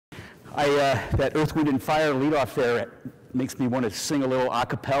That Earth, Wind, and Fire leadoff there makes me want to sing a little a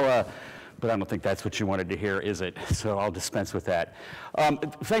cappella, but I don't think that's what you wanted to hear, is it? So I'll dispense with that.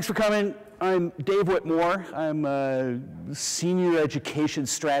 Thanks for coming. I'm Dave Whitmore. I'm a senior education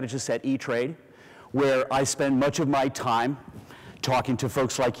strategist at E-Trade, where I spend much of my time talking to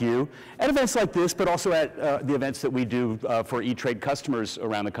folks like you at events like this, but also at the events that we do for E-Trade customers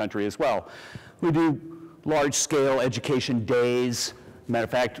around the country as well. We do large-scale education days. Matter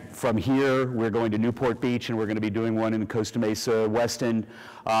of fact, from here, we're going to Newport Beach, and we're going to be doing one in Costa Mesa, Weston.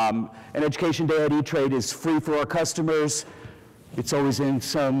 An education day at E-Trade is free for our customers. It's always in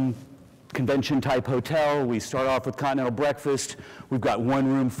some convention-type hotel. We start off with continental breakfast. We've got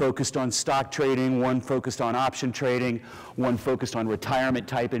one room focused on stock trading, one focused on option trading, one focused on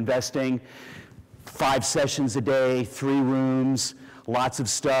retirement-type investing. 5 sessions a day, 3 rooms, lots of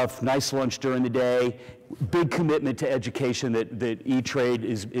stuff, nice lunch during the day. Big commitment to education that E-Trade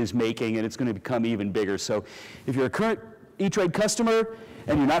is making, and it's going to become even bigger. So if you're a current E-Trade customer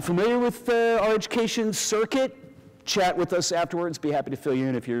and you're not familiar with our education circuit, chat with us afterwards. Be happy to fill you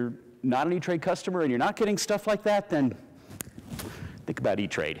in. If you're not an E-Trade customer and you're not getting stuff like that, then think about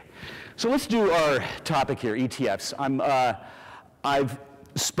E-Trade. So let's do our topic here, ETFs. I've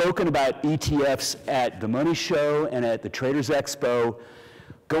spoken about ETFs at the MoneyShow and at the Traders Expo.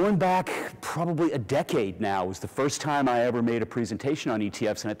 Going back probably a decade now was the first time I ever made a presentation on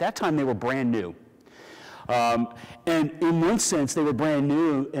ETFs, and at that time they were brand new. And in one sense, they were brand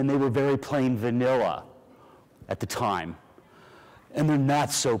new and they were very plain vanilla at the time. And they're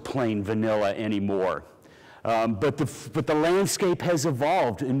not so plain vanilla anymore. But the landscape has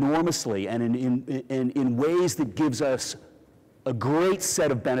evolved enormously and in ways that gives us a great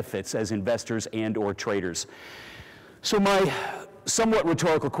set of benefits as investors and or traders. So my somewhat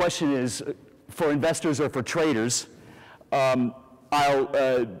rhetorical question is, for investors or for traders,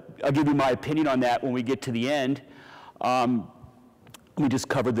 I'll give you my opinion on that when we get to the end. Let me just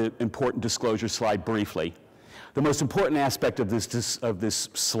cover the important disclosure slide briefly. The most important aspect of this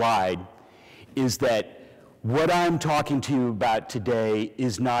slide is that what I'm talking to you about today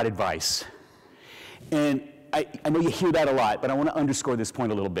is not advice. And I know you hear that a lot, but I want to underscore this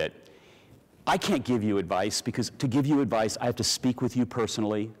point a little bit. I can't give you advice, because to give you advice, I have to speak with you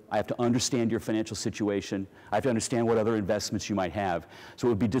personally. I have to understand your financial situation. I have to understand what other investments you might have. So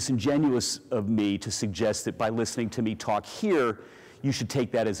it would be disingenuous of me to suggest that by listening to me talk here, you should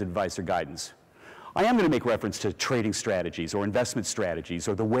take that as advice or guidance. I am going to make reference to trading strategies or investment strategies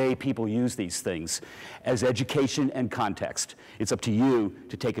or the way people use these things as education and context. It's up to you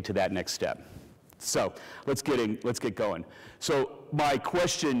to take it to that next step. So let's get going. So my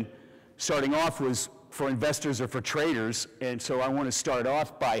question starting off was for investors or for traders, and so I want to start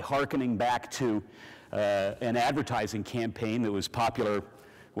off by hearkening back to an advertising campaign that was popular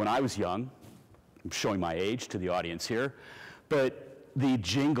when I was young. I'm showing my age to the audience here, but the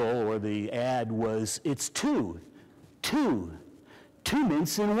jingle or the ad was, it's two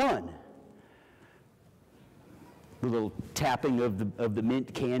mints in one. The little tapping of the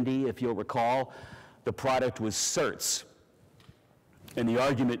mint candy, if you'll recall. The product was Certs. And the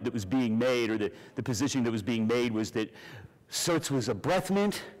argument that was being made, or the position that was being made, was that Certs was a breath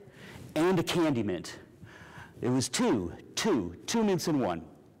mint and a candy mint. It was two mints in one.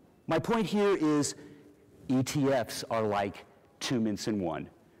 My point here is ETFs are like 2 mints in one.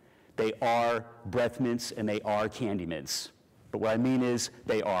 They are breath mints and they are candy mints. But what I mean is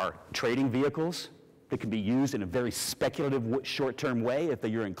they are trading vehicles that can be used in a very speculative short-term way if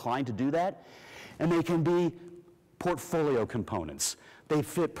you're inclined to do that. And they can be portfolio components. They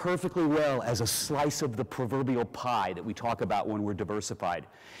fit perfectly well as a slice of the proverbial pie that we talk about when we're diversified.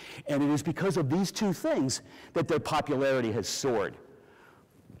 And it is because of these two things that their popularity has soared.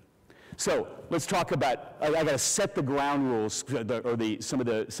 So let's talk about, I got to set the ground rules, or some of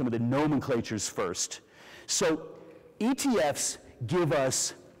the nomenclatures first. So ETFs give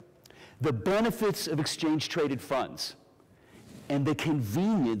us the benefits of exchange-traded funds and the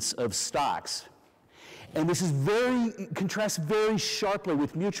convenience of stocks. And this is contrasts very sharply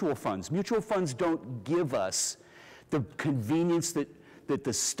with mutual funds. Mutual funds don't give us the convenience that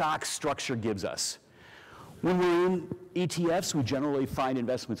the stock structure gives us. When we're in ETFs, we generally find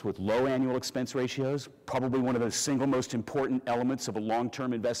investments with low annual expense ratios. Probably one of the single most important elements of a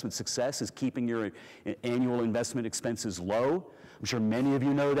long-term investment success is keeping your annual investment expenses low. I'm sure many of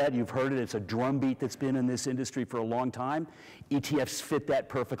you know that. You've heard it. It's a drumbeat that's been in this industry for a long time. ETFs fit that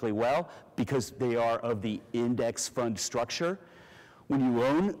perfectly well because they are of the index fund structure. When you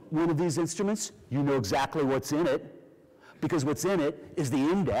own one of these instruments, you know exactly what's in it, because what's in it is the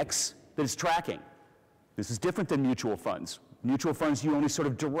index that it's tracking. This is different than mutual funds. Mutual funds, you only sort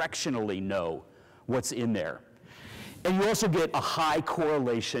of directionally know what's in there. And you also get a high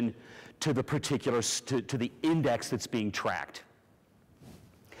correlation to the particular, to the index that's being tracked.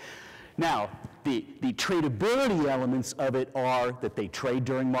 Now, the tradability elements of it are that they trade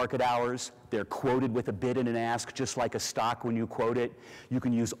during market hours. They're quoted with a bid and an ask, just like a stock when you quote it. You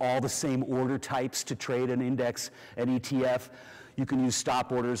can use all the same order types to trade an index, an ETF. You can use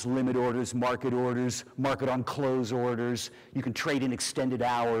stop orders, limit orders, market on close orders. You can trade in extended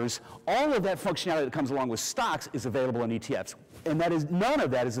hours. All of that functionality that comes along with stocks is available in ETFs. And none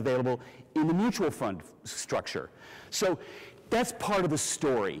of that is available in the mutual fund structure. So that's part of the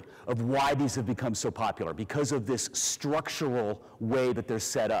story of why these have become so popular, because of this structural way that they're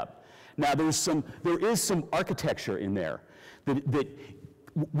set up. Now, there is some architecture in there that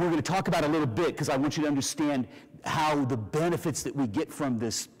we're going to talk about a little bit, because I want you to understand how the benefits that we get from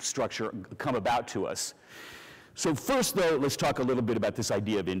this structure come about to us. So first, though, let's talk a little bit about this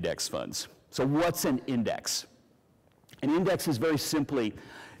idea of index funds. So what's an index? An index is very simply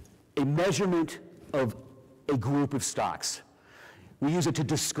a measurement of a group of stocks. We use it to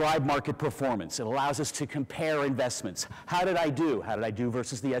describe market performance. It allows us to compare investments. How did I do? How did I do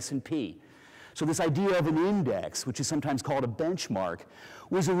versus the S&P? So this idea of an index, which is sometimes called a benchmark,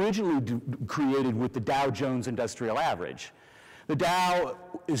 was originally created with the Dow Jones Industrial Average. The Dow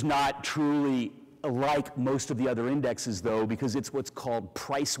is not truly like most of the other indexes, though, because it's what's called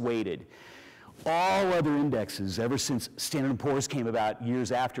price-weighted. All other indexes, ever since Standard & Poor's came about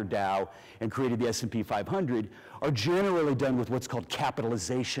years after Dow and created the S&P 500, are generally done with what's called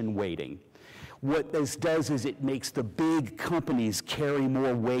capitalization weighting. What this does is it makes the big companies carry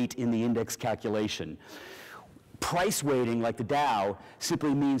more weight in the index calculation. Price weighting, like the Dow,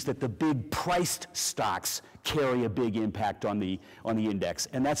 simply means that the big priced stocks carry a big impact on the index.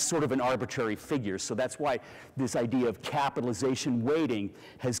 And that's sort of an arbitrary figure. So that's why this idea of capitalization weighting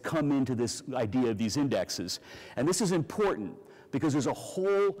has come into this idea of these indexes. And this is important because there's a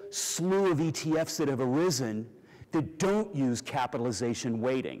whole slew of ETFs that have arisen that don't use capitalization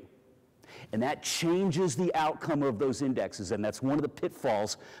weighting. And that changes the outcome of those indexes. And that's one of the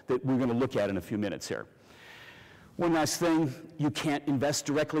pitfalls that we're going to look at in a few minutes here. One last thing, you can't invest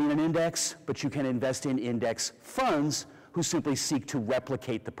directly in an index, but you can invest in index funds who simply seek to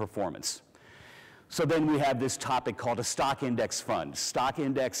replicate the performance. So then we have this topic called a stock index fund. Stock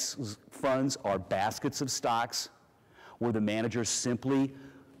index funds are baskets of stocks where the manager simply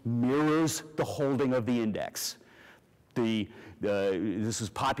mirrors the holding of the index. This was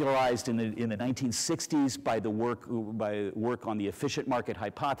popularized in the 1960s by work on the efficient market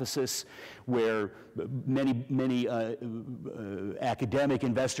hypothesis, where many academic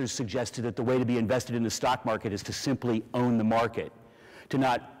investors suggested that the way to be invested in the stock market is to simply own the market, to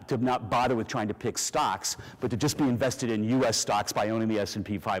not bother with trying to pick stocks, but to just be invested in U.S. stocks by owning the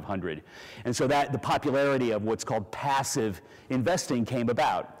S&P 500. And so that the popularity of what's called passive investing came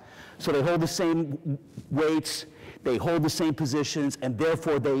about. So they hold the same weights, they hold the same positions, and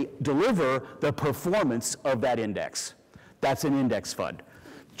therefore they deliver the performance of that index. That's an index fund.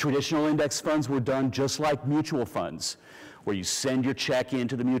 Traditional index funds were done just like mutual funds, where you send your check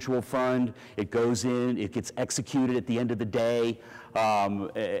into the mutual fund, it goes in, it gets executed at the end of the day,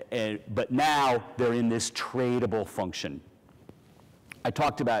 but now they're in this tradable function. I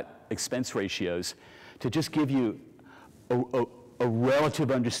talked about expense ratios to just give you a relative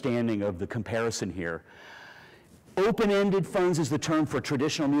understanding of the comparison here. Open-ended funds is the term for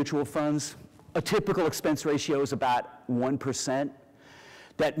traditional mutual funds. A typical expense ratio is about 1%.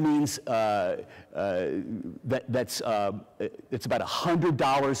 That means it's about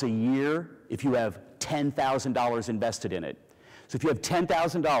 $100 a year if you have $10,000 invested in it. So if you have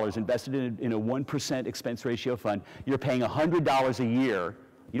 $10,000 invested in a 1% expense ratio fund, you're paying $100 a year.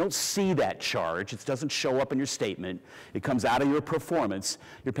 You don't see that charge. It doesn't show up in your statement. It comes out of your performance.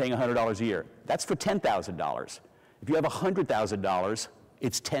 You're paying $100 a year. That's for $10,000. If you have $100,000,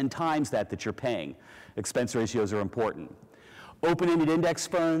 it's 10 times that you're paying. Expense ratios are important. Open-ended index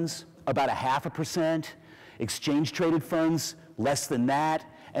funds, about 0.5%. Exchange-traded funds, less than that.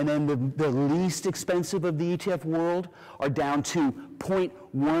 And then the least expensive of the ETF world are down to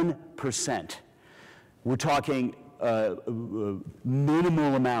 0.1%. We're talking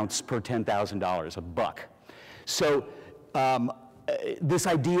minimal amounts per $10,000, a buck. So this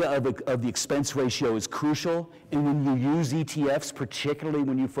idea of the expense ratio is crucial, and when you use ETFs, particularly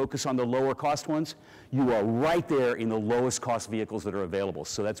when you focus on the lower cost ones, you are right there in the lowest cost vehicles that are available.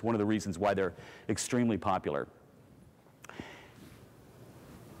 So that's one of the reasons why they're extremely popular.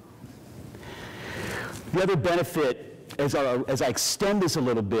 The other benefit, as I extend this a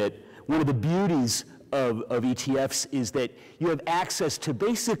little bit, one of the beauties of ETFs is that you have access to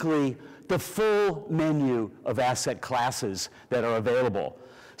basically the full menu of asset classes that are available.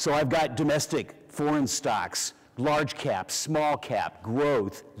 So I've got domestic, foreign stocks, large cap, small cap,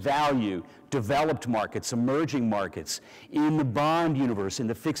 growth, value, developed markets, emerging markets. In the bond universe, in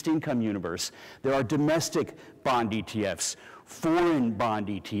the fixed income universe, there are domestic bond ETFs, foreign bond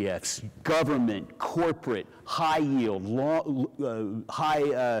ETFs, government, corporate, high yield,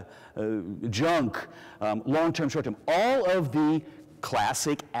 high junk, long-term, short-term. All of the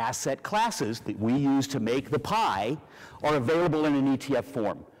classic asset classes that we use to make the pie are available in an ETF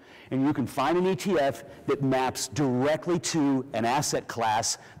form. And you can find an ETF that maps directly to an asset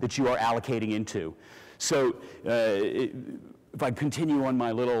class that you are allocating into. So if I continue on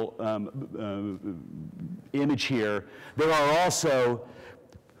my little image here, there are also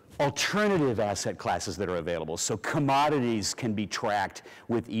alternative asset classes that are available. So commodities can be tracked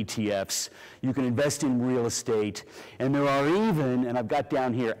with ETFs. You can invest in real estate. And there are even, and I've got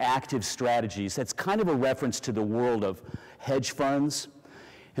down here, active strategies. That's kind of a reference to the world of hedge funds,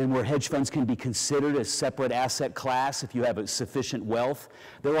 and where hedge funds can be considered a separate asset class if you have a sufficient wealth.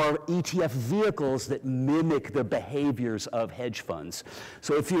 There are ETF vehicles that mimic the behaviors of hedge funds.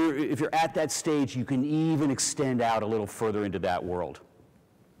 So if you're at that stage, you can even extend out a little further into that world.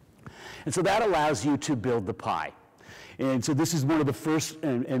 And so that allows you to build the pie. And so this is one of the first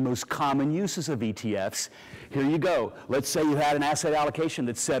and most common uses of ETFs. Here you go. Let's say you had an asset allocation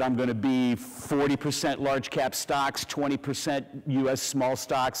that said, I'm going to be 40% large cap stocks, 20% US small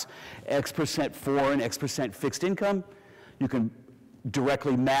stocks, X% foreign, X% fixed income. You can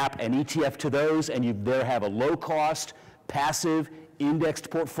directly map an ETF to those, and you there have a low cost, passive, indexed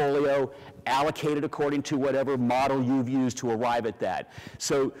portfolio allocated according to whatever model you've used to arrive at that.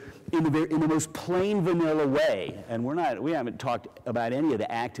 So in the most plain vanilla way, and we haven't talked about any of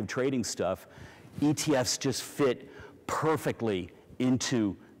the active trading stuff, ETFs just fit perfectly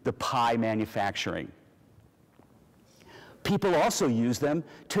into the pie manufacturing. People also use them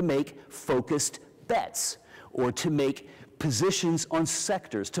to make focused bets or to make positions on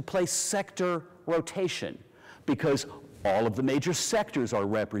sectors, to play sector rotation, because all of the major sectors are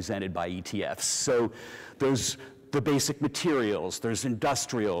represented by ETFs. So there's the basic materials, there's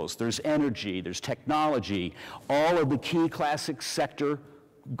industrials, there's energy, there's technology. All of the key classic sector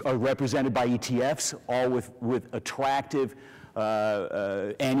are represented by ETFs, all with attractive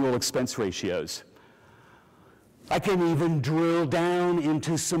annual expense ratios. I can even drill down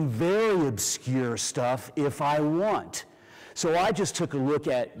into some very obscure stuff if I want. So I just took a look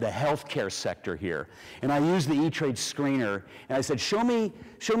at the healthcare sector here, and I used the E-Trade screener, and I said, show me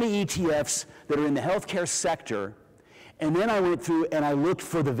ETFs that are in the healthcare sector, and then I went through and I looked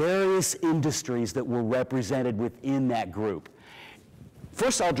for the various industries that were represented within that group.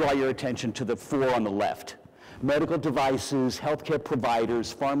 First, I'll draw your attention to the four on the left: medical devices, healthcare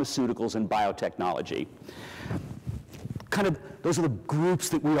providers, pharmaceuticals, and biotechnology. Those are the groups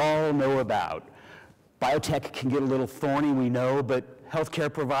that we all know about. Biotech can get a little thorny, we know, but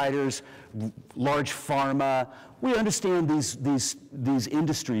healthcare providers, large pharma, we understand these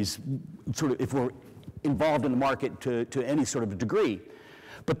industries, sort of, if we're involved in the market to any sort of a degree.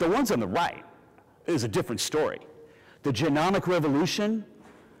 But the ones on the right is a different story. The genomic revolution,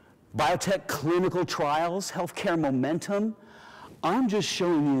 biotech clinical trials, healthcare momentum. I'm just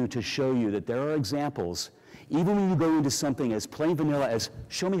showing you to show you that there are examples, even when you go into something as plain vanilla as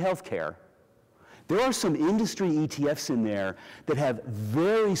show me healthcare. There are some industry ETFs in there that have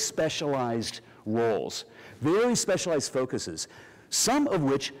very specialized roles, very specialized focuses, some of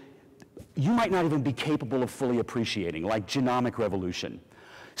which you might not even be capable of fully appreciating, like genomic revolution.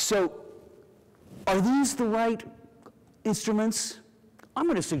 So are these the right instruments? I'm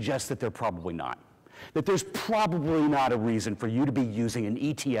going to suggest that they're probably not. That there's probably not a reason for you to be using an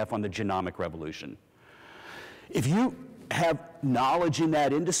ETF on the genomic revolution. If you have knowledge in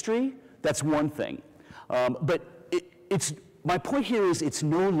that industry, that's one thing. But my point here is it's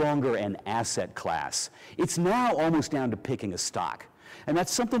no longer an asset class. It's now almost down to picking a stock. And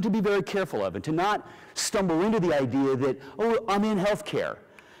that's something to be very careful of, and to not stumble into the idea that, oh, I'm in healthcare.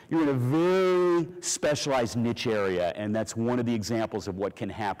 You're in a very specialized niche area, and that's one of the examples of what can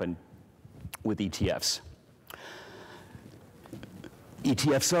happen with ETFs.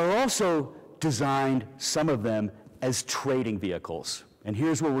 ETFs are also designed, some of them, as trading vehicles. And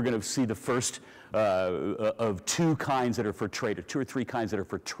here's where we're going to see the first of two kinds that are for traders, two or three kinds that are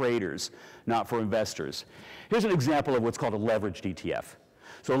for traders, not for investors. Here's an example of what's called a leveraged ETF.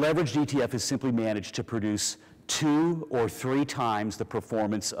 So a leveraged ETF is simply managed to produce 2 or 3 times the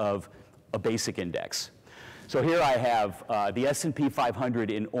performance of a basic index. So here I have the S&P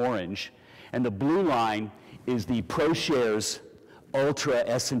 500 in orange, And the blue line is the ProShares Ultra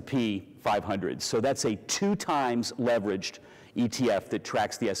S&P 500. So that's a 2 times leveraged ETF that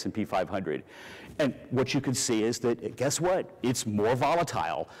tracks the S&P 500. And what you can see is that, guess what? It's more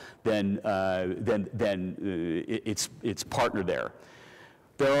volatile than its partner there.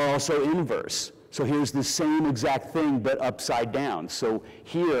 There are also inverse. So here's the same exact thing, but upside down. So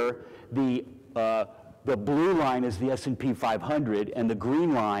here, the blue line is the S&P 500, and the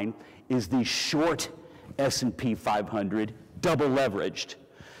green line is the short S&P 500, double leveraged.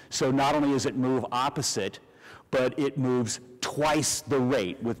 So not only does it move opposite, but it moves twice the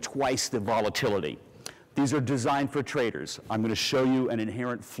rate with twice the volatility. These are designed for traders. I'm going to show you an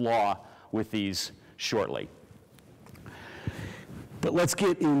inherent flaw with these shortly. But let's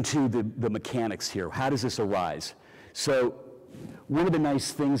get into the mechanics here. How does this arise? So one of the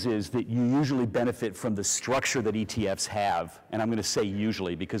nice things is that you usually benefit from the structure that ETFs have, and I'm going to say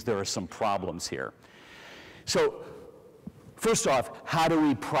usually because there are some problems here. So first off, how do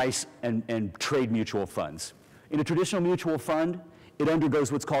we price and trade mutual funds? In a traditional mutual fund, it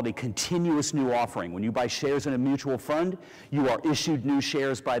undergoes what's called a continuous new offering. When you buy shares in a mutual fund, you are issued new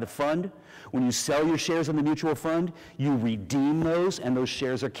shares by the fund. When you sell your shares in the mutual fund, you redeem those, and those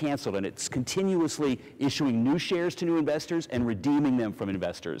shares are canceled. And it's continuously issuing new shares to new investors and redeeming them from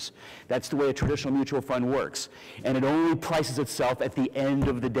investors. That's the way a traditional mutual fund works. And it only prices itself at the end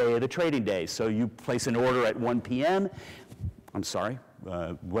of the day of the trading day. So you place an order at 1 p.m.,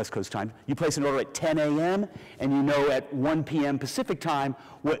 West Coast time. You place an order at 10 a.m., and you know at 1 p.m. Pacific time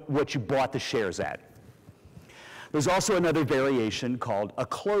what you bought the shares at. There's also another variation called a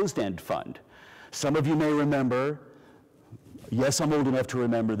closed-end fund. Some of you may remember, yes, I'm old enough to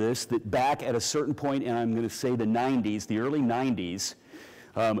remember this, that back at a certain point, and I'm going to say the 90s, the early 90s,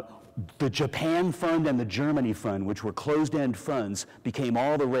 the Japan fund and the Germany fund, which were closed-end funds, became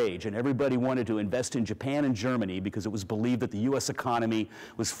all the rage, and everybody wanted to invest in Japan and Germany because it was believed that the U.S. economy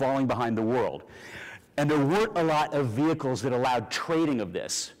was falling behind the world. And there weren't a lot of vehicles that allowed trading of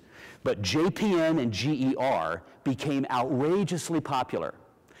this, but JPN and GER became outrageously popular,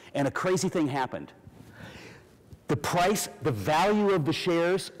 and a crazy thing happened. The price, the value of the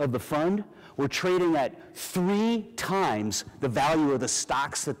shares of the fund were trading at 3 times the value of the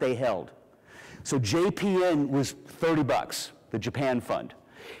stocks that they held. So JPN was 30 bucks, the Japan fund.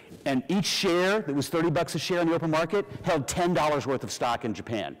 And each share that was 30 bucks a share in the open market held $10 worth of stock in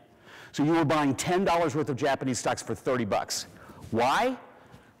Japan. So you were buying $10 worth of Japanese stocks for 30 bucks. Why?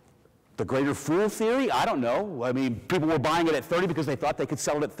 The greater fool theory? I don't know. I mean, people were buying it at 30 because they thought they could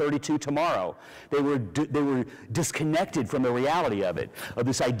sell it at 32 tomorrow. They were disconnected from the reality of it, of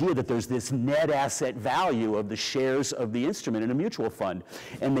this idea that there's this net asset value of the shares of the instrument in a mutual fund,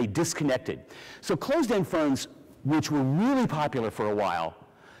 and they disconnected. So closed-end funds, which were really popular for a while,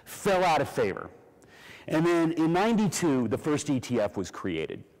 fell out of favor. And then in '92, the first ETF was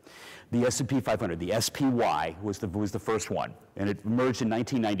created. The S&P 500, the SPY, was the first one, and it emerged in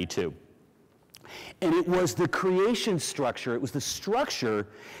 1992. And it was the creation structure, it was the structure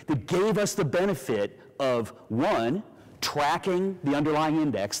that gave us the benefit of, 1, tracking the underlying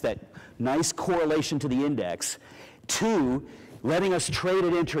index, that nice correlation to the index, 2, letting us trade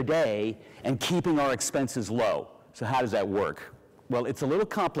it intraday and keeping our expenses low. So how does that work? Well, it's a little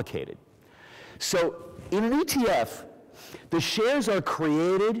complicated. So in an ETF, the shares are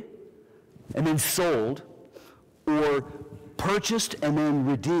created and then sold, or purchased and then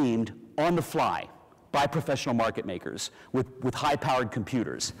redeemed on the fly by professional market makers with high-powered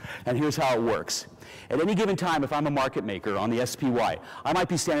computers. And here's how it works. At any given time, if I'm a market maker on the SPY, I might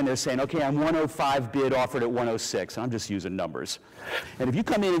be standing there saying, okay, I'm 105 bid, offered at 106. I'm just using numbers. And if you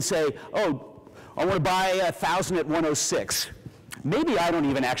come in and say, oh, I want to buy 1,000 at 106, maybe I don't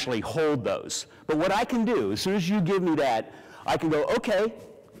even actually hold those. But what I can do, as soon as you give me that, I can go, okay,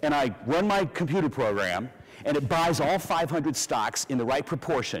 and I run my computer program, and it buys all 500 stocks in the right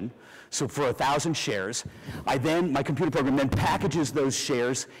proportion, so for 1,000 shares. My computer program then packages those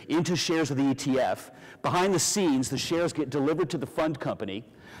shares into shares of the ETF. Behind the scenes, the shares get delivered to the fund company.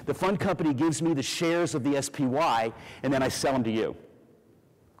 The fund company gives me the shares of the SPY, and then I sell them to you.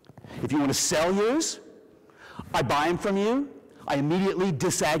 If you want to sell yours, I buy them from you. I immediately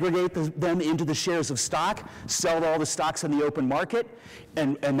disaggregate them into the shares of stock, sell all the stocks in the open market,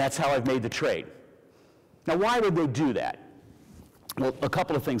 and that's how I've made the trade. Now, why would they do that? Well, a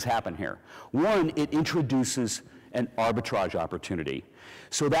couple of things happen here. One, it introduces an arbitrage opportunity.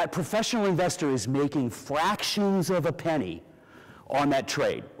 So that professional investor is making fractions of a penny on that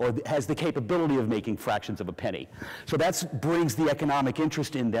trade, or has the capability of making fractions of a penny. So that brings the economic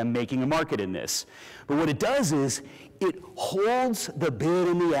interest in them making a market in this. But what it does is it holds the bid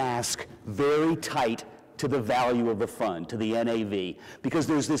and the ask very tight to the value of the fund, to the NAV, because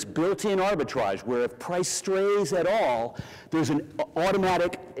there's this built-in arbitrage where if price strays at all, there's an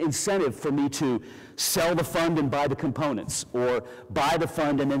automatic incentive for me to sell the fund and buy the components, or buy the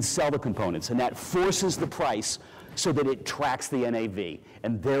fund and then sell the components, and that forces the price so that it tracks the NAV,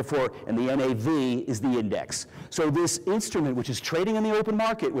 and therefore, and the NAV is the index. So this instrument, which is trading in the open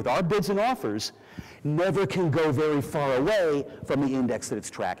market with our bids and offers, never can go very far away from the index that it's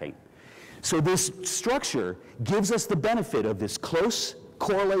tracking. So this structure gives us the benefit of this close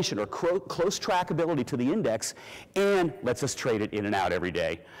correlation or close trackability to the index, and lets us trade it in and out every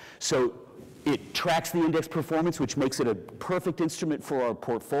day. So it tracks the index performance, which makes it a perfect instrument for our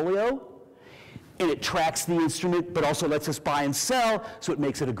portfolio. And it tracks the instrument, but also lets us buy and sell, so it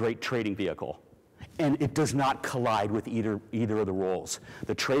makes it a great trading vehicle. And it does not collide with either of the roles.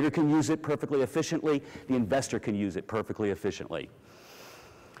 The trader can use it perfectly efficiently. The investor can use it perfectly efficiently.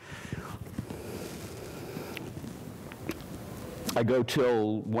 I go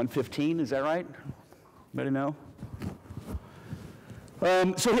till 1:15, is that right? Anybody know?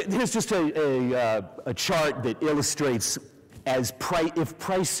 So here's just a chart that illustrates if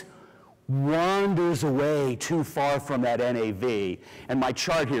price wanders away too far from that NAV, and my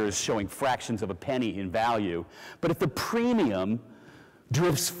chart here is showing fractions of a penny in value, but if the premium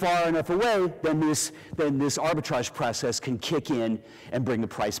drifts far enough away, then this arbitrage process can kick in and bring the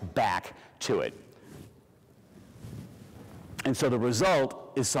price back to it. And so the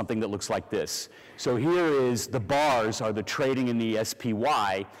result is something that looks like this. So here is the bars are the trading in the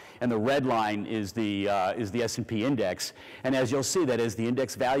SPY, and the red line is the S&P index. And as you'll see, that as the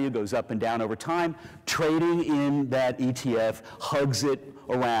index value goes up and down over time, trading in that ETF hugs it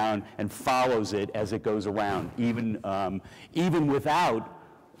around and follows it as it goes around, even without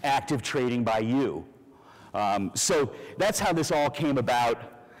active trading by you. So that's how this all came about.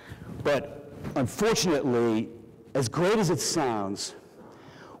 But unfortunately, as great as it sounds,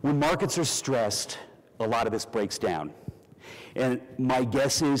 when markets are stressed, a lot of this breaks down. And my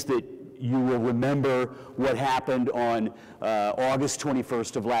guess is that you will remember what happened on August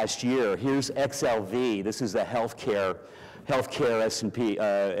 21st of last year. Here's XLV. This is the healthcare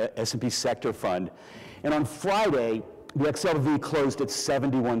S&P sector fund. And on Friday, the XLV closed at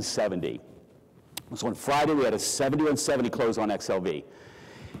 71.70. So on Friday, we had a 71.70 close on XLV.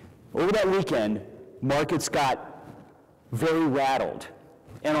 Over that weekend, markets got very rattled.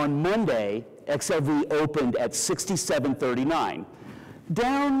 And on Monday, XLV opened at 67.39,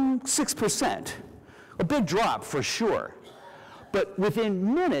 down 6%. A big drop for sure. But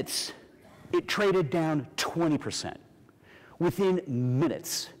within minutes, it traded down 20%. Within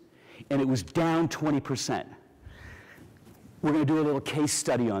minutes, and it was down 20%. We're going to do a little case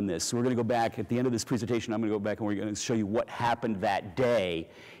study on this. So we're going to go back, at the end of this presentation, I'm going to go back and we're going to show you what happened that day,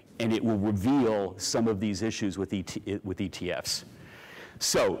 and it will reveal some of these issues with ETFs.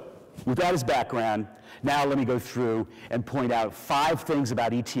 So, with that as background, now let me go through and point out 5 things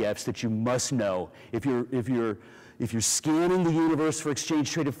about ETFs that you must know. If you're scanning the universe for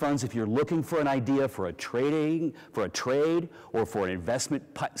exchange-traded funds, if you're looking for an idea for a trade, or for an investment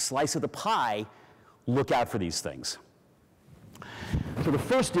slice of the pie, look out for these things. So the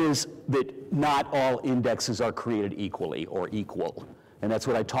first is that not all indexes are created equally or equal. And that's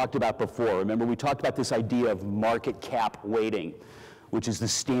what I talked about before. Remember, we talked about this idea of market cap weighting, which is the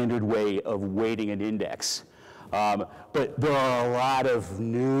standard way of weighting an index. But there are a lot of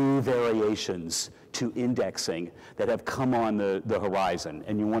new variations to indexing that have come on the horizon,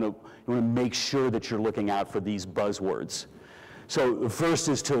 and you want to make sure that you're looking out for these buzzwords. So the first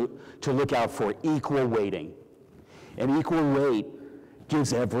is to look out for equal weighting. An equal weight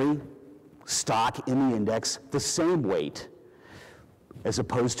gives every stock in the index the same weight, as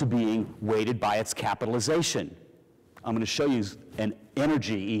opposed to being weighted by its capitalization. I'm going to show you an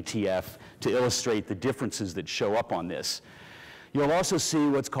energy ETF to illustrate the differences that show up on this. You'll also see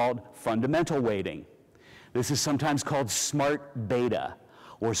what's called fundamental weighting. This is sometimes called smart beta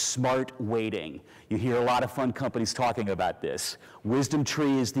or smart weighting. You hear a lot of fund companies talking about this.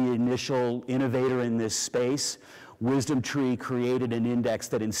 WisdomTree is the initial innovator in this space. WisdomTree created an index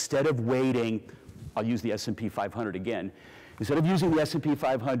that instead of weighting, I'll use the S&P 500 again, instead of using the S&P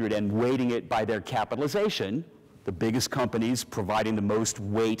 500 and weighting it by their capitalization, the biggest companies providing the most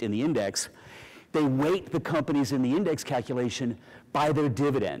weight in the index, they weight the companies in the index calculation by their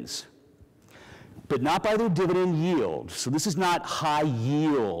dividends, but not by their dividend yield. So this is not high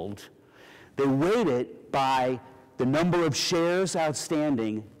yield. They weight it by the number of shares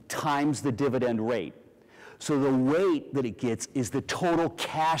outstanding times the dividend rate. So the rate that it gets is the total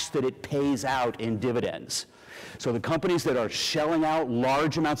cash that it pays out in dividends. So the companies that are shelling out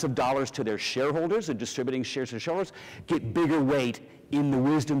large amounts of dollars to their shareholders and distributing shares to shareholders get bigger weight in the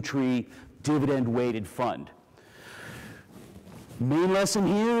Wisdom Tree dividend-weighted fund. Main lesson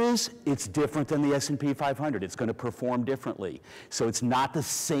here is it's different than the S&P 500. It's going to perform differently. So it's not the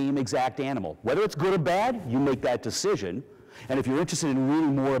same exact animal. Whether it's good or bad, you make that decision. And if you're interested in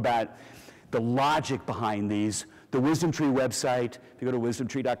reading more about the logic behind these, the Wisdom Tree website, if you go to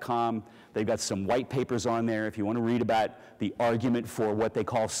wisdomtree.com, they've got some white papers on there. If you want to read about the argument for what they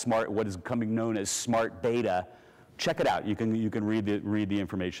call smart, what is becoming known as smart beta, check it out. You can read the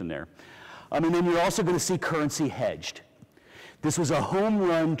information there. And then you're also going to see currency hedged. This was a home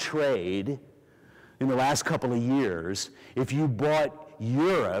run trade in the last couple of years if you bought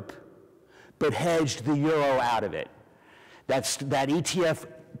Europe but hedged the euro out of it. That ETF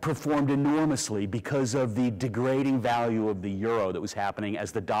performed enormously because of the degrading value of the euro that was happening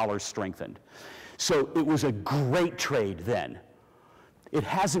as the dollar strengthened. So it was a great trade then. It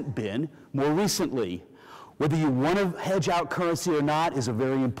hasn't been more recently. Whether you want to hedge out currency or not is a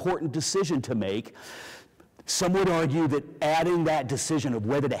very important decision to make. Some would argue that adding that decision of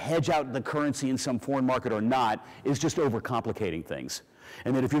whether to hedge out the currency in some foreign market or not is just overcomplicating things.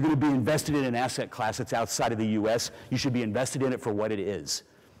 And that if you're going to be invested in an asset class that's outside of the US, you should be invested in it for what it is.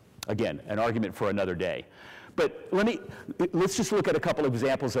 Again, an argument for another day. But let's just look at a couple of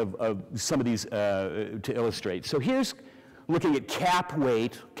examples of some of these to illustrate. So here's looking at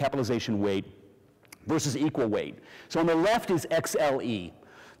capitalization weight versus equal weight. So on the left is XLE.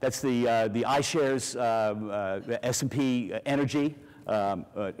 That's the iShares S&P Energy,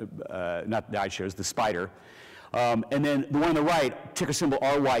 not the iShares, the SPDR. And then the one on the right, ticker symbol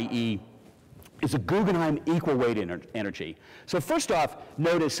RYE, is a Guggenheim equal weight energy. So first off,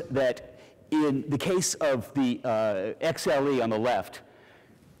 notice that in the case of the XLE on the left,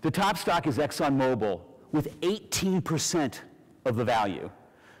 the top stock is ExxonMobil with 18% of the value.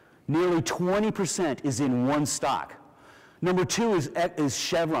 Nearly 20% is in one stock. Number two is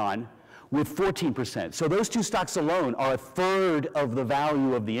Chevron with 14%. So those two stocks alone are a third of the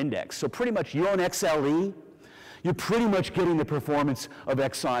value of the index. So pretty much you own XLE, you're pretty much getting the performance of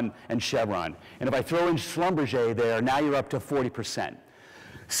Exxon and Chevron. And if I throw in Schlumberger there, now you're up to 40%.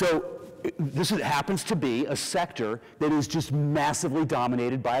 So this happens to be a sector that is just massively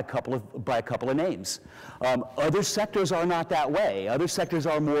dominated by a couple of names. Other sectors are not that way. Other sectors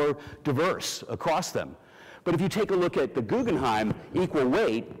are more diverse across them. But if you take a look at the Guggenheim equal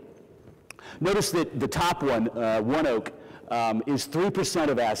weight, notice that the top one, ONEOK, is 3%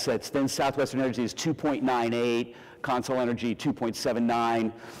 of assets, then Southwestern Energy is 2.98, Consol Energy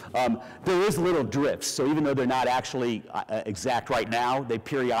 2.79. There is little drifts, so even though they're not actually exact right now, they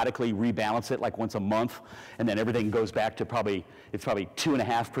periodically rebalance it like once a month, and then everything goes back to it's probably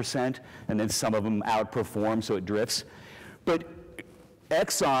 2.5%, and then some of them outperform, so it drifts. But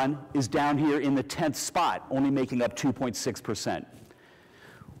Exxon is down here in the 10th spot, only making up 2.6%.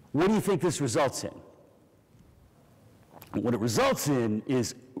 What do you think this results in? What it results in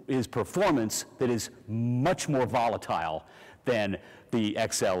is performance that is much more volatile than the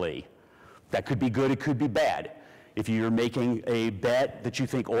XLE. That could be good, it could be bad. If you're making a bet that you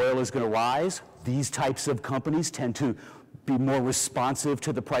think oil is going to rise, these types of companies tend to be more responsive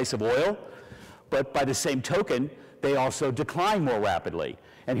to the price of oil, but by the same token, they also decline more rapidly.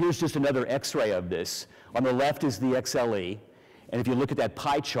 And here's just another x-ray of this. On the left is the XLE, and if you look at that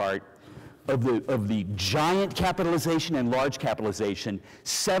pie chart, of the giant capitalization and large capitalization,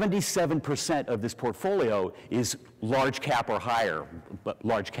 77% of this portfolio is large cap or higher, but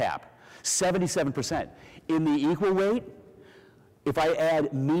large cap. 77%. In the equal weight, if I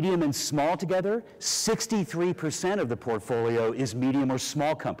add medium and small together, 63% of the portfolio is medium or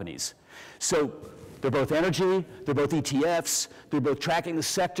small companies. So they're both energy, they're both ETFs, they're both tracking the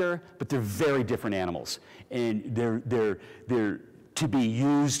sector, but they're very different animals. And they're to be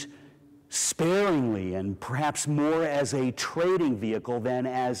used sparingly and perhaps more as a trading vehicle than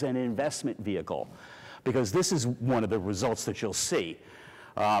as an investment vehicle. Because this is one of the results that you'll see.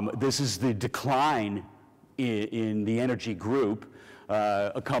 This is the decline in the energy group,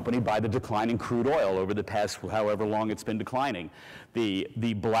 accompanied by the decline in crude oil over the past however long it's been declining.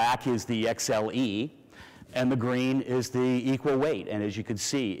 The black is the XLE, and the green is the equal weight. And as you can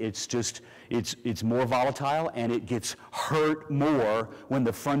see, it's more volatile, and it gets hurt more when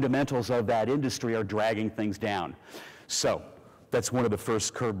the fundamentals of that industry are dragging things down. So that's one of the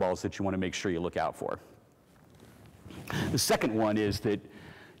first curveballs that you want to make sure you look out for. The second one is that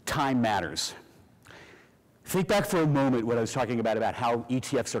time matters. Think back for a moment what I was talking about how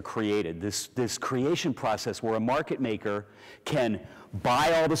ETFs are created. This creation process where a market maker can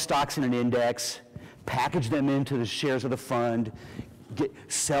buy all the stocks in an index, package them into the shares of the fund,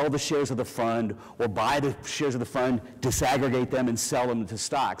 sell the shares of the fund, or buy the shares of the fund, disaggregate them, and sell them into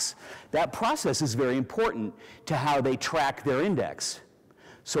stocks. That process is very important to how they track their index.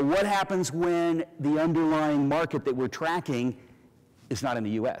 So what happens when the underlying market that we're tracking is not in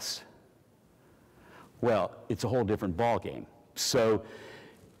the US? Well, it's a whole different ballgame. So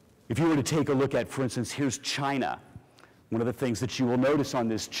if you were to take a look at, for instance, here's China. One of the things that you will notice on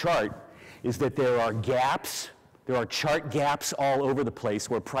this chart is that there are gaps. There are chart gaps all over the place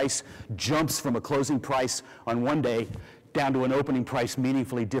where price jumps from a closing price on one day down to an opening price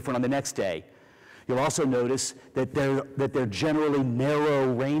meaningfully different on the next day. You'll also notice that they're generally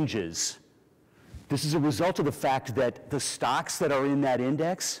narrow ranges. This is a result of the fact that the stocks that are in that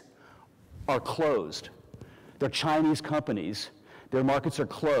index are closed. They're Chinese companies. Their markets are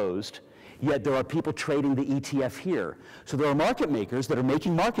closed, yet there are people trading the ETF here. So there are market makers that are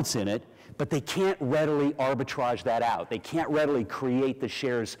making markets in it, but they can't readily arbitrage that out. They can't readily create the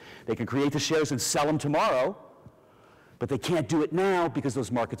shares. They can create the shares and sell them tomorrow, but they can't do it now because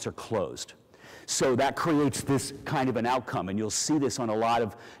those markets are closed. So that creates this kind of an outcome, and you'll see this on a lot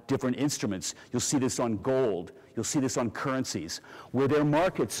of different instruments. You'll see this on gold. You'll see this on currencies, where their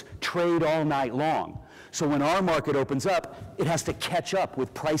markets trade all night long. So when our market opens up, it has to catch up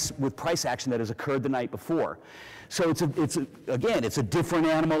with price action that has occurred the night before. So it's a different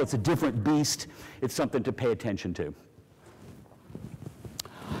animal, it's a different beast, it's something to pay attention to.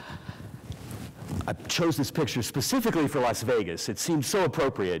 I chose this picture specifically for Las Vegas. It seemed so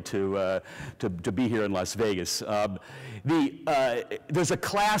appropriate to be here in Las Vegas. There's a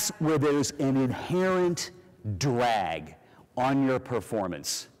class where there's an inherent drag on your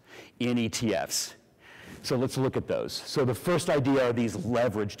performance in ETFs. So let's look at those. So the first idea are these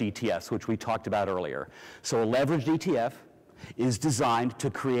leveraged ETFs, which we talked about earlier. So a leveraged ETF is designed to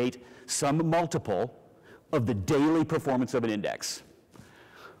create some multiple of the daily performance of an index.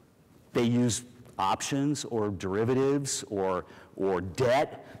 They use options or derivatives or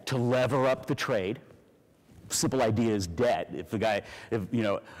debt to lever up the trade. Simple idea is debt. If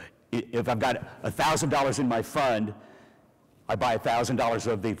I've got $1,000 in my fund, I buy $1,000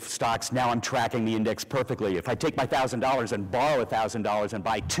 of the stocks, now I'm tracking the index perfectly. If I take my $1,000 and borrow $1,000 and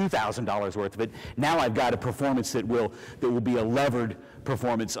buy $2,000 worth of it, now I've got a performance that will be a levered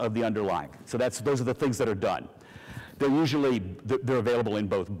performance of the underlying. So those are the things that are done. They're available in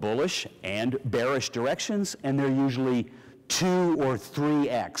both bullish and bearish directions, and they're usually 2 or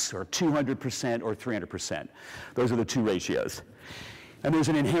 3x, or 200% or 300%. Those are the two ratios. And there's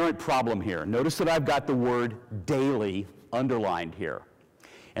an inherent problem here. Notice that I've got the word daily underlined here.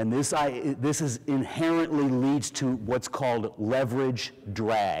 And this inherently leads to what's called leverage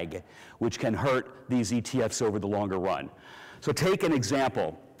drag, which can hurt these ETFs over the longer run. So take an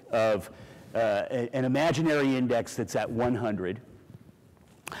example of an imaginary index that's at 100,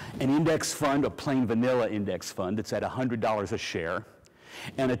 an index fund, a plain vanilla index fund that's at $100 a share,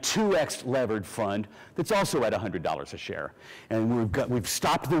 and a 2x levered fund that's also at $100 a share. And we've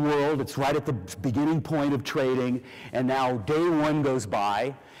stopped the world. It's right at the beginning point of trading, and now day one goes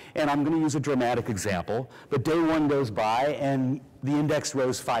by, and I'm going to use a dramatic example, but day one goes by and the index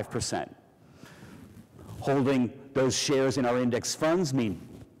rose 5%. Holding those shares in our index funds mean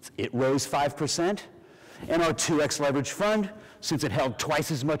it rose 5%, and our 2x leverage fund, since it held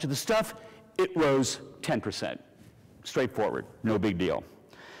twice as much of the stuff, it rose 10%. Straightforward, no big deal.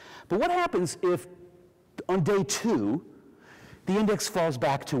 But what happens if on day two, the index falls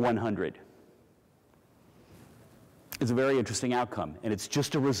back to 100? It's a very interesting outcome, and it's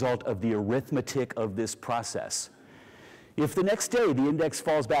just a result of the arithmetic of this process. If the next day the index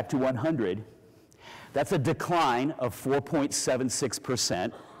falls back to 100, that's a decline of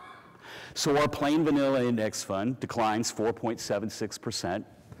 4.76%. So our plain vanilla index fund declines 4.76%.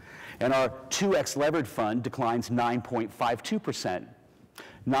 And our 2x levered fund declines 9.52%.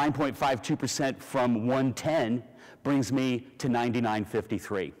 9.52% from 110 brings me to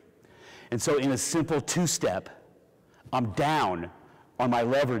 99.53. And so in a simple two-step, I'm down on my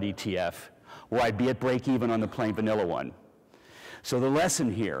levered ETF, where I'd be at break even on the plain vanilla one. So the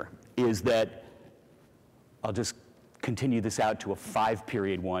lesson here is that I'll just continue this out to a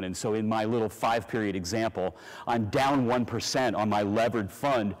 5-period one. And so in my little 5-period example, I'm down 1% on my levered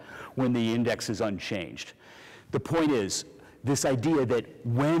fund when the index is unchanged. The point is, this idea that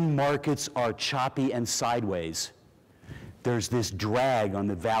when markets are choppy and sideways, there's this drag on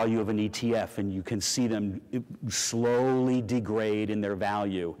the value of an ETF, and you can see them slowly degrade in their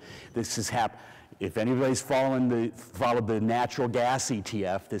value. This is If anybody's followed the natural gas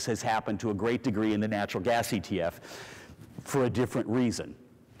ETF, this has happened to a great degree in the natural gas ETF for a different reason.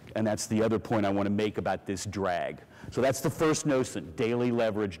 And that's the other point I want to make about this drag. So that's the first notion, daily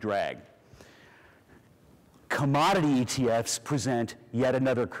leverage drag. Commodity ETFs present yet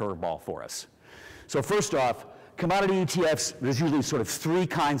another curveball for us. So first off, commodity ETFs, there's usually sort of three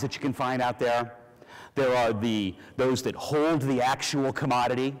kinds that you can find out there. There are those that hold the actual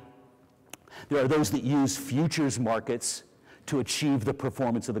commodity. There are those that use futures markets to achieve the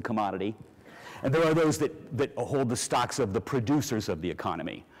performance of the commodity. And there are those that hold the stocks of the producers of the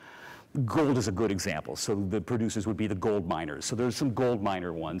economy. Gold is a good example. So the producers would be the gold miners. So there's some gold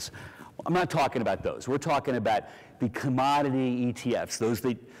miner ones. I'm not talking about those. We're talking about the commodity ETFs, those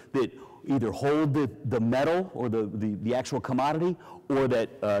that either hold the metal or the actual commodity, or that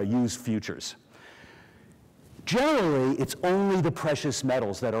use futures. Generally, it's only the precious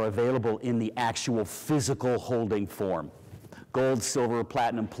metals that are available in the actual physical holding form. Gold, silver,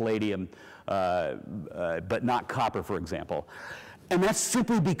 platinum, palladium, but not copper, for example. And that's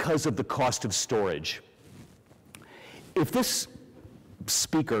simply because of the cost of storage. If this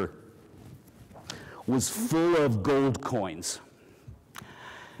speaker was full of gold coins,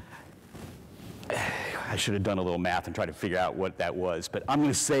 I should have done a little math and tried to figure out what that was, but I'm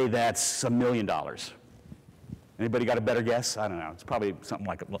going to say that's $1 million. Anybody got a better guess? I don't know. It's probably something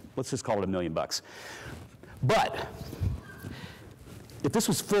like, let's just call it $1 million. But if this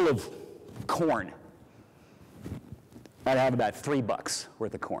was full of corn, I'd have about $3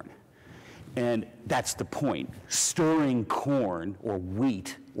 worth of corn. And that's the point. Storing corn or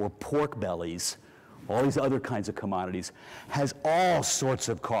wheat or pork bellies, all these other kinds of commodities, has all sorts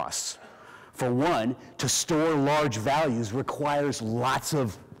of costs. For one, to store large values requires lots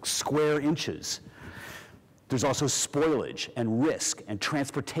of square inches. There's also spoilage and risk and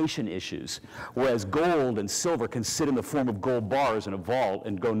transportation issues, whereas gold and silver can sit in the form of gold bars in a vault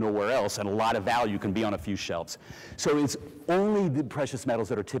and go nowhere else, and a lot of value can be on a few shelves. So it's only the precious metals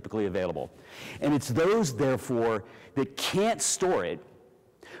that are typically available. And it's those, therefore, that can't store it,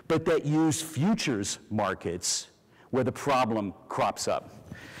 but that use futures markets where the problem crops up.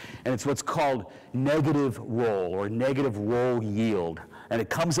 And it's what's called negative roll or negative roll yield. And it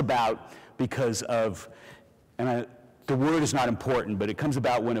comes about because of, and the word is not important, but it comes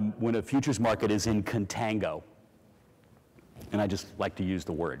about when a futures market is in contango. And I just like to use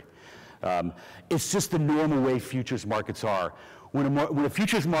the word. It's just the normal way futures markets are. When a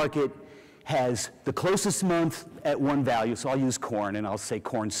futures market has the closest month at one value, so I'll use corn, and I'll say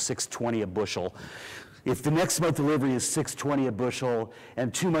corn's $6.20 a bushel. If the next month delivery is $6.20 a bushel,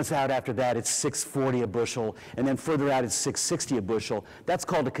 and 2 months out after that it's $6.40 a bushel, and then further out it's $6.60 a bushel, that's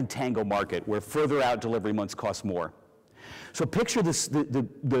called a contango market, where further out delivery months cost more. So picture this,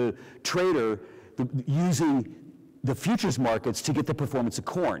 the trader using the futures markets to get the performance of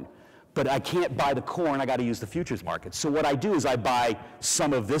corn. But I can't buy the corn, I got to use the futures market. So what I do is I buy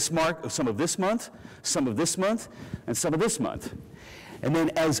some of this month, some of this month, and some of this month. And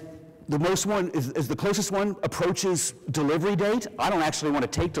then as the closest one approaches delivery date, I don't actually want to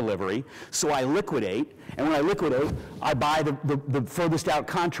take delivery, so I liquidate. And when I liquidate, I buy the furthest out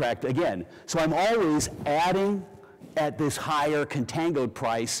contract again. So I'm always adding at this higher contangoed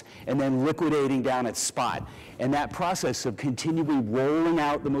price and then liquidating down at spot. And that process of continually rolling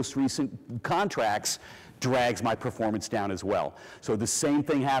out the most recent contracts drags my performance down as well. So the same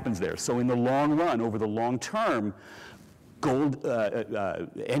thing happens there. So in the long run, over the long term, gold,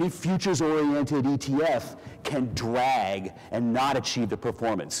 any futures-oriented ETF can drag and not achieve the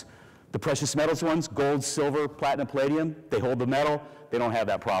performance. The precious metals ones, gold, silver, platinum, palladium, they hold the metal, they don't have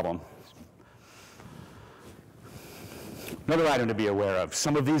that problem. Another item to be aware of,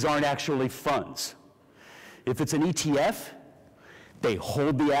 some of these aren't actually funds. If it's an ETF, they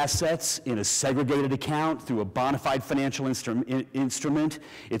hold the assets in a segregated account through a bona fide financial instrument.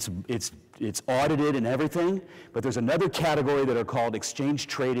 It's audited and everything, but there's another category that are called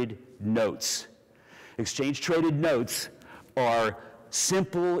exchange-traded notes. Exchange-traded notes are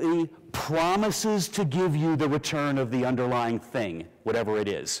simply promises to give you the return of the underlying thing, whatever it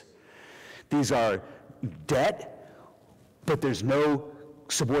is. These are debt, but there's no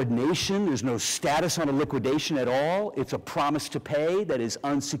subordination, there's no status on a liquidation at all. It's a promise to pay that is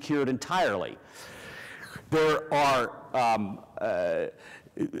unsecured entirely. There are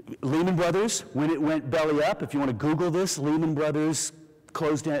Lehman Brothers, when it went belly up, if you want to Google this, Lehman Brothers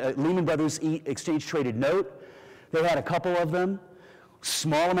exchange traded note. They had a couple of them,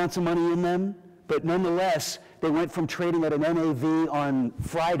 small amounts of money in them, but nonetheless, they went from trading at an NAV on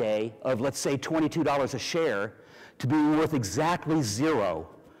Friday of, let's say, $22 a share to being worth exactly 0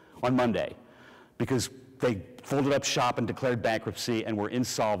 on Monday, because they folded up shop and declared bankruptcy and were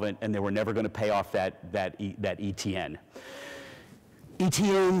insolvent, and they were never going to pay off that ETN.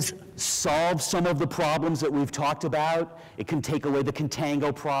 ETNs solve some of the problems that we've talked about. It can take away the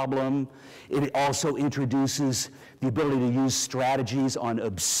contango problem. It also introduces the ability to use strategies on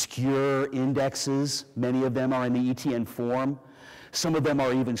obscure indexes. Many of them are in the ETN form. Some of them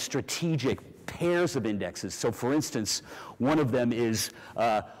are even strategic pairs of indexes. So for instance, one of them is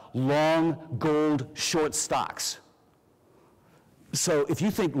long gold short stocks. So if you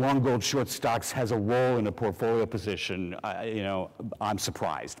think long gold short stocks has a role in a portfolio position, I'm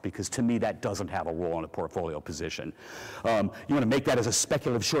surprised, because to me that doesn't have a role in a portfolio position. You want to make that as a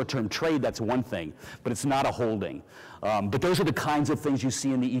speculative short-term trade, that's one thing, but it's not a holding. But those are the kinds of things you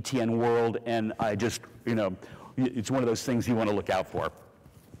see in the ETN world, and I just, it's one of those things you want to look out for.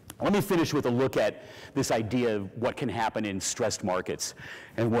 Let me finish with a look at this idea of what can happen in stressed markets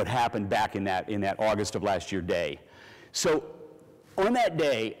and what happened back in that August of last year day. So on that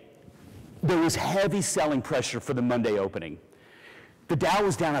day, there was heavy selling pressure for the Monday opening. The Dow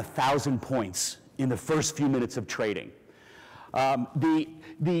was down 1,000 points in the first few minutes of trading.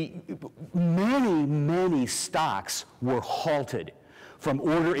 Many stocks were halted from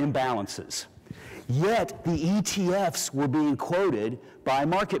order imbalances. Yet the ETFs were being quoted by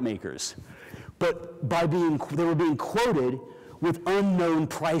market makers. But they were being quoted with unknown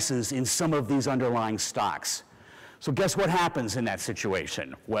prices in some of these underlying stocks. So guess what happens in that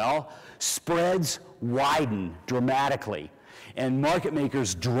situation? Well, spreads widen dramatically, and market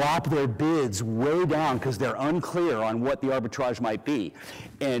makers drop their bids way down because they're unclear on what the arbitrage might be.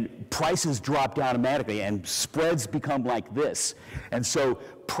 And prices drop down automatically, and spreads become like this. And so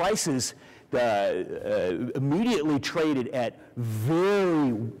prices immediately traded at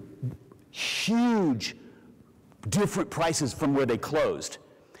very huge different prices from where they closed,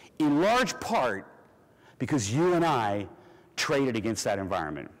 in large part because you and I traded against that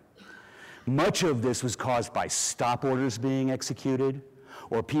environment. Much of this was caused by stop orders being executed,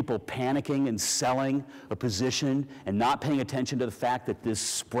 or people panicking and selling a position and not paying attention to the fact that this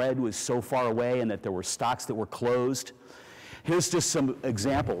spread was so far away and that there were stocks that were closed. Here's just some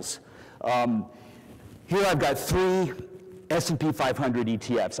examples. Here I've got 3 S&P 500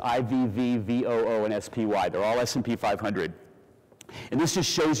 ETFs, IVV, VOO, and SPY. They're all S&P 500. And this just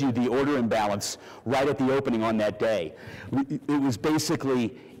shows you the order imbalance right at the opening on that day. It was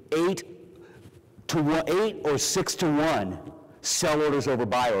basically 8 or 6 to 1 sell orders over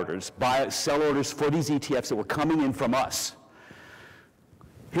buy orders. Sell orders for these ETFs that were coming in from us.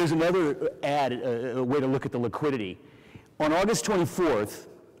 Here's another a way to look at the liquidity. On August 24th,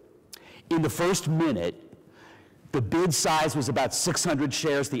 in the first minute, the bid size was about 600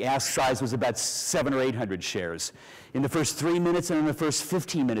 shares, the ask size was about 700 or 800 shares. In the first 3 minutes and in the first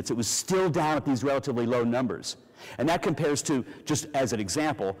 15 minutes, it was still down at these relatively low numbers. And that compares to, just as an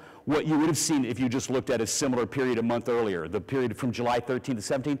example, what you would have seen if you just looked at a similar period a month earlier. The period from July 13 to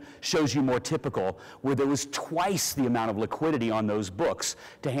 17 shows you more typical, where there was twice the amount of liquidity on those books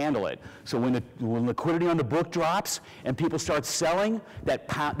to handle it. So when liquidity on the book drops and people start selling,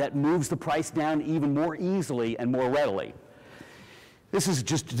 that moves the price down even more easily and more readily. This is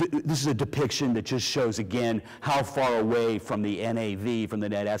a depiction that just shows, again, how far away from the NAV, from the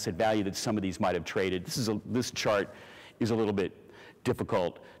net asset value, that some of these might have traded. This chart is a little bit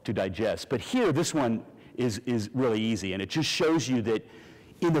difficult to digest. But here, this one is really easy, and it just shows you that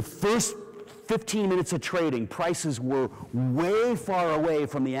in the first 15 minutes of trading, prices were way far away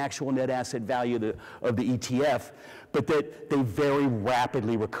from the actual net asset value of the ETF, but that they very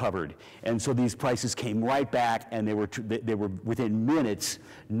rapidly recovered. And so these prices came right back, and they were within minutes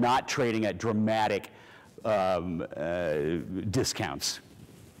not trading at dramatic discounts.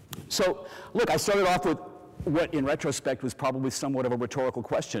 So look, I started off with what in retrospect was probably somewhat of a rhetorical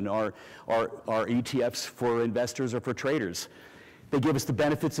question. Are ETFs for investors or for traders? They give us the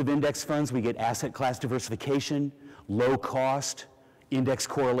benefits of index funds. We get asset class diversification, low cost, index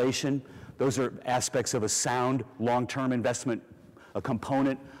correlation. Those are aspects of a sound long-term investment, a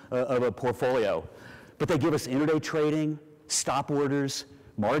component of a portfolio. But they give us intraday trading, stop orders,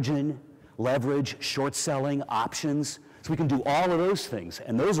 margin, leverage, short selling, options. So we can do all of those things,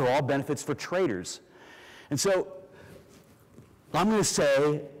 and those are all benefits for traders. And so I'm going to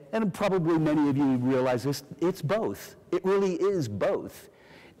say, and probably many of you realize this, it's both. It really is both.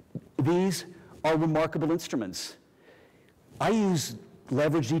 These are remarkable instruments. I use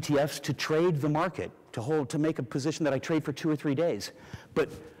leveraged ETFs to trade the market, to make a position that I trade for 2 or 3 days. But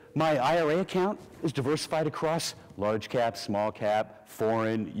my IRA account is diversified across large cap, small cap,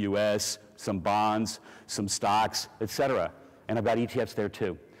 foreign, US, some bonds, some stocks, et cetera. And I've got ETFs there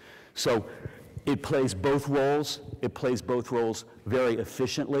too. So It plays both roles. It plays both roles very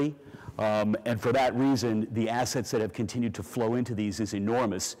efficiently. And for that reason, the assets that have continued to flow into these is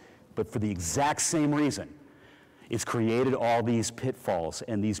enormous. But for the exact same reason, it's created all these pitfalls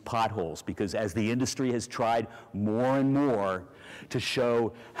and these potholes, because as the industry has tried more and more to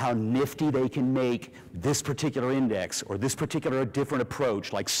show how nifty they can make this particular index or this particular different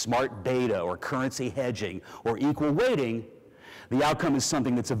approach, like smart beta or currency hedging or equal weighting, the outcome is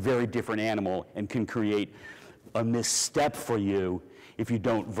something that's a very different animal and can create a misstep for you if you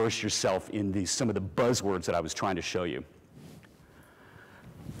don't verse yourself in some of the buzzwords that I was trying to show you.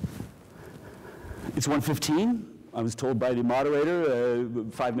 It's 1:15. I was told by the moderator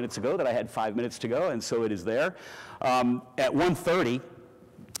 5 minutes ago that I had 5 minutes to go, and so it is there. At 1:30,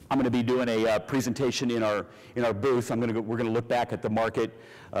 I'm going to be doing a presentation in our booth. We're going to look back at the market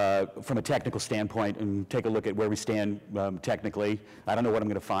from a technical standpoint and take a look at where we stand technically. I don't know what I'm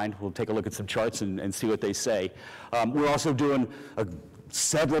going to find. We'll take a look at some charts and see what they say. We're also doing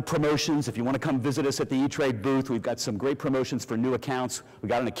several promotions. If you want to come visit us at the E-Trade booth, we've got some great promotions for new accounts. We've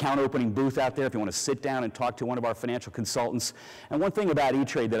got an account opening booth out there if you want to sit down and talk to one of our financial consultants. And one thing about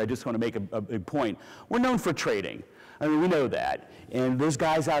E-Trade that I just want to make a point, we're known for trading. I mean, we know that. And there's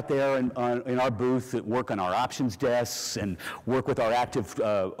guys out there in our booth that work on our options desks and work with our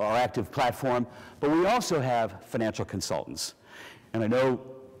active platform. But we also have financial consultants. And I know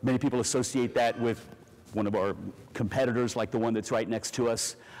many people associate that with one of our competitors, like the one that's right next to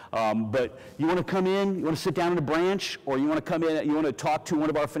us. But you want to come in, you want to sit down in a branch, or you want to come in, you want to talk to one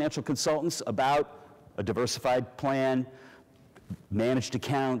of our financial consultants about a diversified plan, managed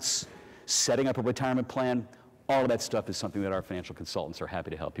accounts, setting up a retirement plan. All of that stuff is something that our financial consultants are happy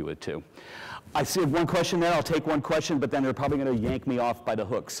to help you with too. I see one question there. I'll take one question, but then they're probably going to yank me off by the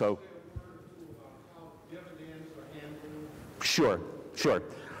hook. So, sure.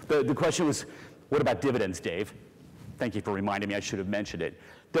 The question was, what about dividends, Dave? Thank you for reminding me. I should have mentioned it.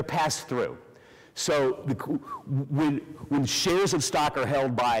 They're passed through. So when shares of stock are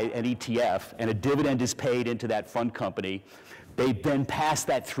held by an ETF and a dividend is paid into that fund company, they then pass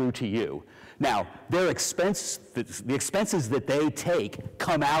that through to you. Now, the expenses that they take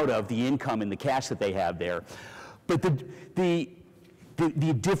come out of the income and the cash that they have there. But the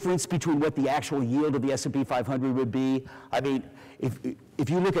difference between what the actual yield of the S&P 500 would be, I mean, if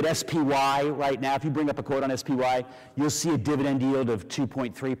you look at SPY right now, if you bring up a quote on SPY, you'll see a dividend yield of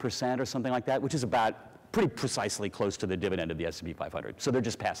 2.3% or something like that, which is about pretty precisely close to the dividend of the S&P 500. So they're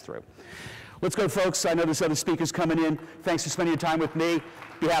just passed through. Let's go, folks. I know there's other speakers coming in. Thanks for spending your time with me.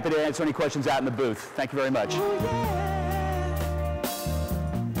 Be happy to answer any questions out in the booth. Thank you very much.